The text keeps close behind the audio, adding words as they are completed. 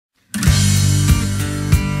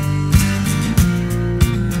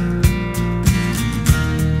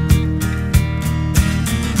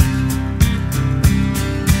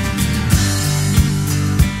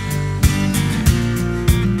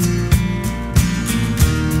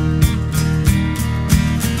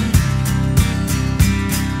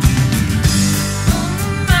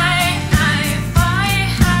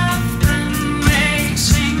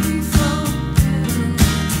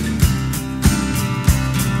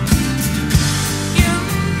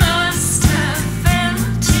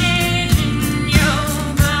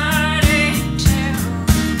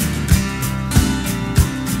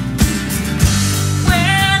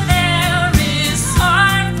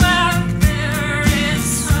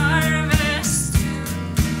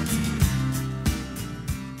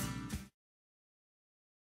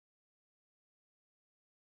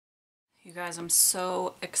guys, I'm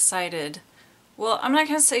so excited. Well, I'm not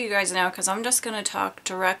going to say you guys now because I'm just going to talk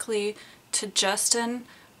directly to Justin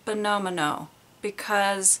Bonomo'S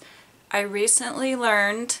because I recently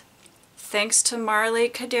learned, thanks to Marle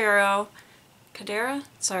Cadera?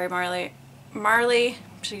 Sorry, Marle,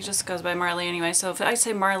 she just goes by Marle anyway, so if I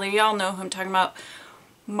say Marle, y'all know who I'm talking about.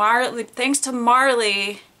 Marle, thanks to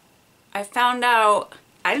Marle, I found out,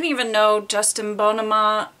 I didn't even know Justin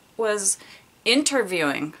Bonomo'S was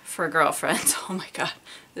interviewing for girlfriends. Oh my god,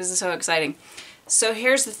 this is so exciting. So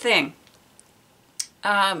here's the thing.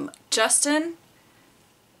 Justin,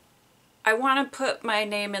 I want to put my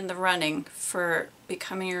name in the running for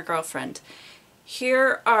becoming your girlfriend.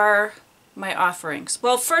 Here are my offerings.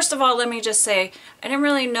 Well, first of all, let me just say, I didn't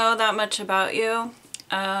really know that much about you.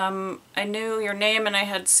 I knew your name and I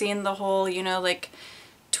had seen the whole, you know, like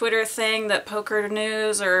Twitter thing that Poker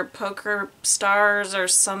News or Poker Stars or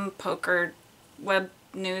some poker web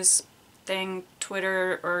news thing,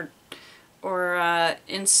 Twitter or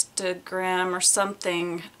Instagram or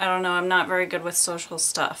something. I don't know, I'm not very good with social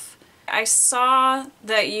stuff. I saw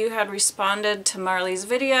that you had responded to Marle's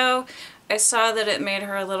video. I saw that it made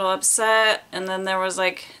her a little upset, and then there was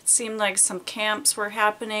like, it seemed like some camps were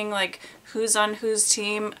happening, like who's on whose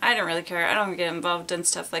team. I didn't really care. I don't get involved in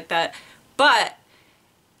stuff like that. But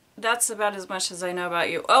that's about as much as I know about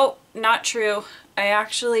you. Oh, not true. I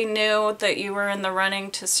actually knew that you were in the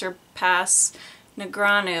running to surpass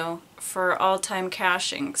Negranu for all-time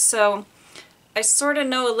caching. So I sort of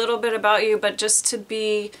know a little bit about you, but just to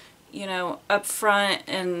be, you know, upfront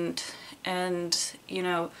and you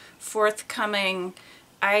know, forthcoming,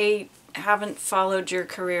 I haven't followed your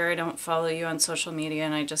career. I don't follow you on social media,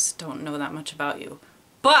 and I just don't know that much about you.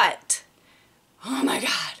 But, oh my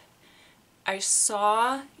god, I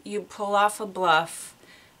saw you pull off a bluff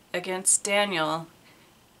against Daniel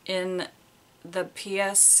in the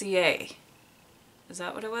PSCA. Is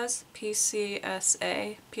that what it was?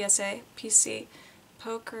 PCSA? PSA? PC?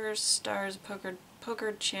 Poker Stars,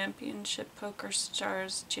 Poker Championship, Poker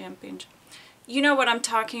Stars Championship. You know what I'm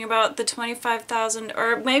talking about, the 25,000,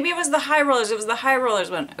 or maybe it was the High Rollers, it was the High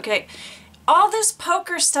Rollers one, okay. All this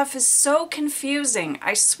poker stuff is so confusing,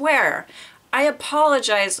 I swear. I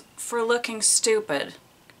apologize for looking stupid.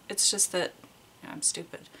 It's just that, yeah, I'm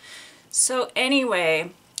stupid. So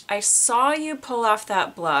anyway, I saw you pull off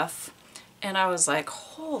that bluff, and I was like,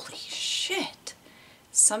 holy shit.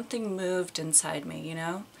 Something moved inside me, you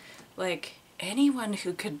know? Like, anyone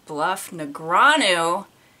who could bluff Negranu,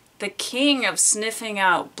 the king of sniffing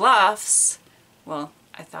out bluffs, well,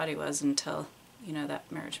 I thought he was until, you know,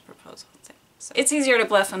 that marriage proposal thing. So it's easier to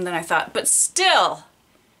bluff him than I thought, but still,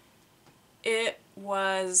 it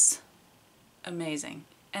was amazing.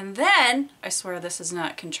 And then, I swear this is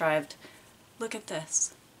not contrived, look at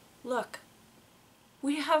this. Look.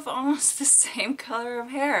 We have almost the same color of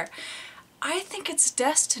hair. I think it's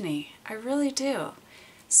destiny. I really do.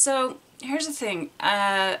 So, here's the thing.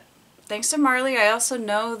 Thanks to Marle, I also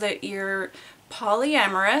know that you're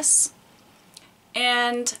polyamorous,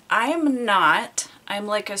 and I am not. I'm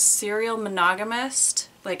like a serial monogamist,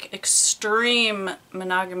 like extreme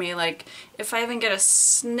monogamy. Like if I even get a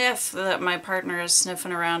sniff that my partner is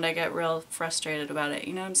sniffing around, I get real frustrated about it.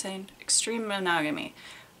 You know what I'm saying? Extreme monogamy.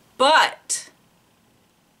 But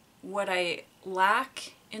what I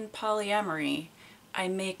lack in polyamory, I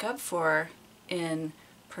make up for in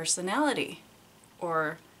personality,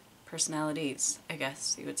 or personalities, I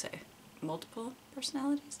guess you would say. Multiple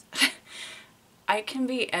personalities? I can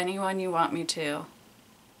be anyone you want me to,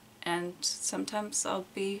 and sometimes I'll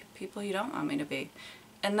be people you don't want me to be.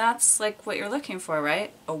 And that's like what you're looking for,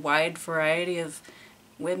 right? A wide variety of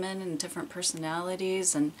women and different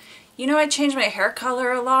personalities. And you know, I change my hair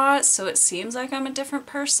color a lot, so it seems like I'm a different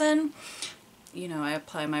person. You know, I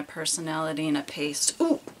apply my personality in a paste.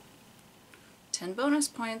 Ooh! 10 bonus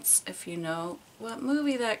points if you know what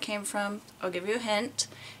movie that came from. I'll give you a hint.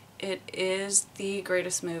 It is the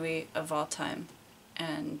greatest movie of all time,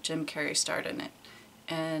 and Jim Carrey starred in it,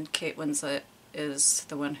 and Kate Winslet is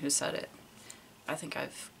the one who said it. I think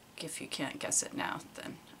if you can't guess it now,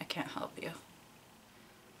 then I can't help you.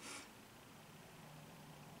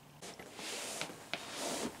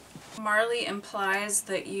 Marle implies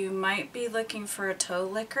that you might be looking for a toe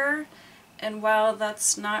licker, and while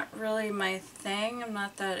that's not really my thing, I'm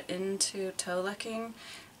not that into toe licking,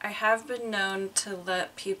 I have been known to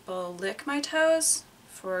let people lick my toes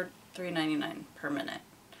for $3.99 per minute.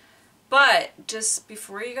 But just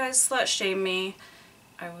before you guys slut shame me,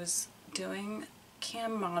 I was doing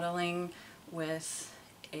cam modeling with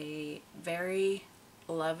a very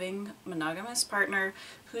loving monogamous partner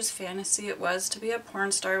whose fantasy it was to be a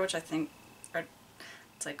porn star, which I think are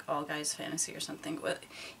it's like all guys fantasy or something. But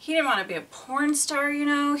he didn't want to be a porn star, you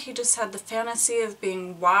know. He just had the fantasy of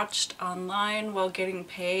being watched online while getting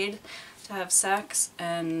paid to have sex.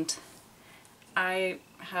 And I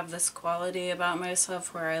have this quality about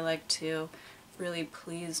myself where I like to really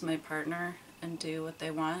please my partner and do what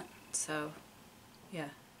they want. So yeah,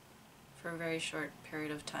 for a very short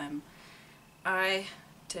period of time I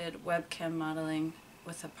did webcam modeling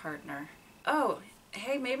with a partner. Oh,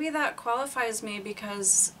 hey, maybe that qualifies me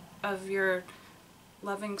because of your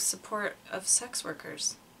loving support of sex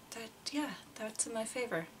workers. Yeah, that's in my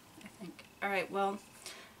favor, I think. Alright, well,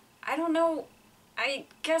 I don't know. I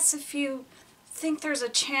guess if you think there's a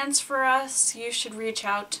chance for us, you should reach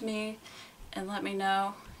out to me and let me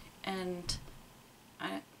know. And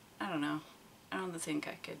I don't know. I don't think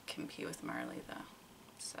I could compete with Marle though.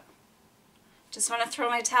 So, just want to throw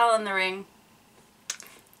my towel in the ring.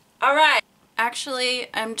 Alright. Actually,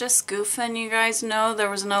 I'm just goofing, you guys know. There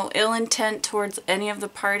was no ill intent towards any of the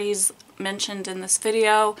parties mentioned in this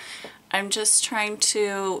video. I'm just trying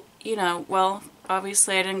to, you know, well,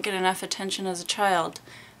 obviously I didn't get enough attention as a child.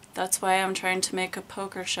 That's why I'm trying to make a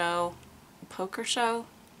poker show. A poker show?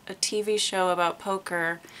 A TV show about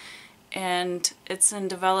poker. And it's in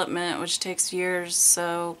development, which takes years,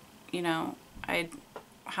 so, you know,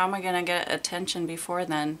 how am I gonna get attention before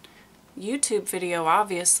then? YouTube video,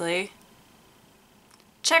 obviously.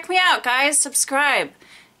 Check me out, guys! Subscribe!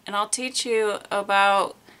 And I'll teach you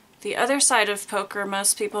about the other side of poker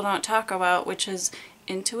most people don't talk about, which is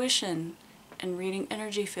intuition and reading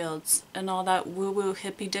energy fields and all that woo-woo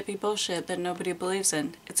hippy-dippy bullshit that nobody believes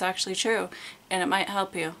in. It's actually true, and it might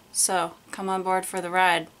help you. So, come on board for the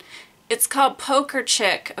ride. It's called Poker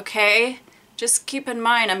Chic, okay? Just keep in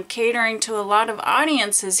mind, I'm catering to a lot of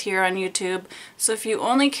audiences here on YouTube, so if you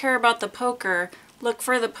only care about the poker, look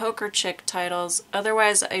for the Poker Chic titles.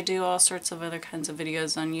 Otherwise, I do all sorts of other kinds of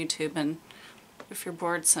videos on YouTube, and if you're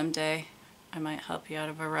bored someday, I might help you out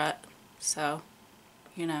of a rut. So,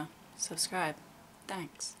 you know, subscribe.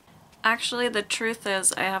 Thanks. Actually, the truth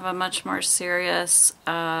is, I have a much more serious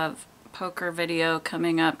poker video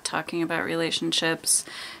coming up talking about relationships,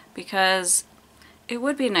 because it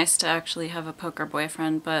would be nice to actually have a poker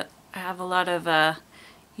boyfriend, but I have a lot of,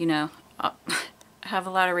 you know, I have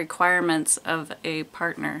a lot of requirements of a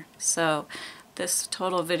partner. So this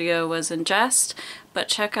total video was in jest, but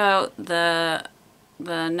check out the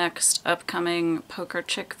next upcoming Poker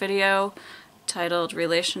Chic video titled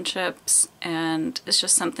Relationships, and it's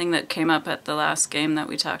just something that came up at the last game that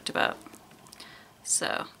we talked about.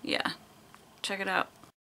 So yeah, check it out.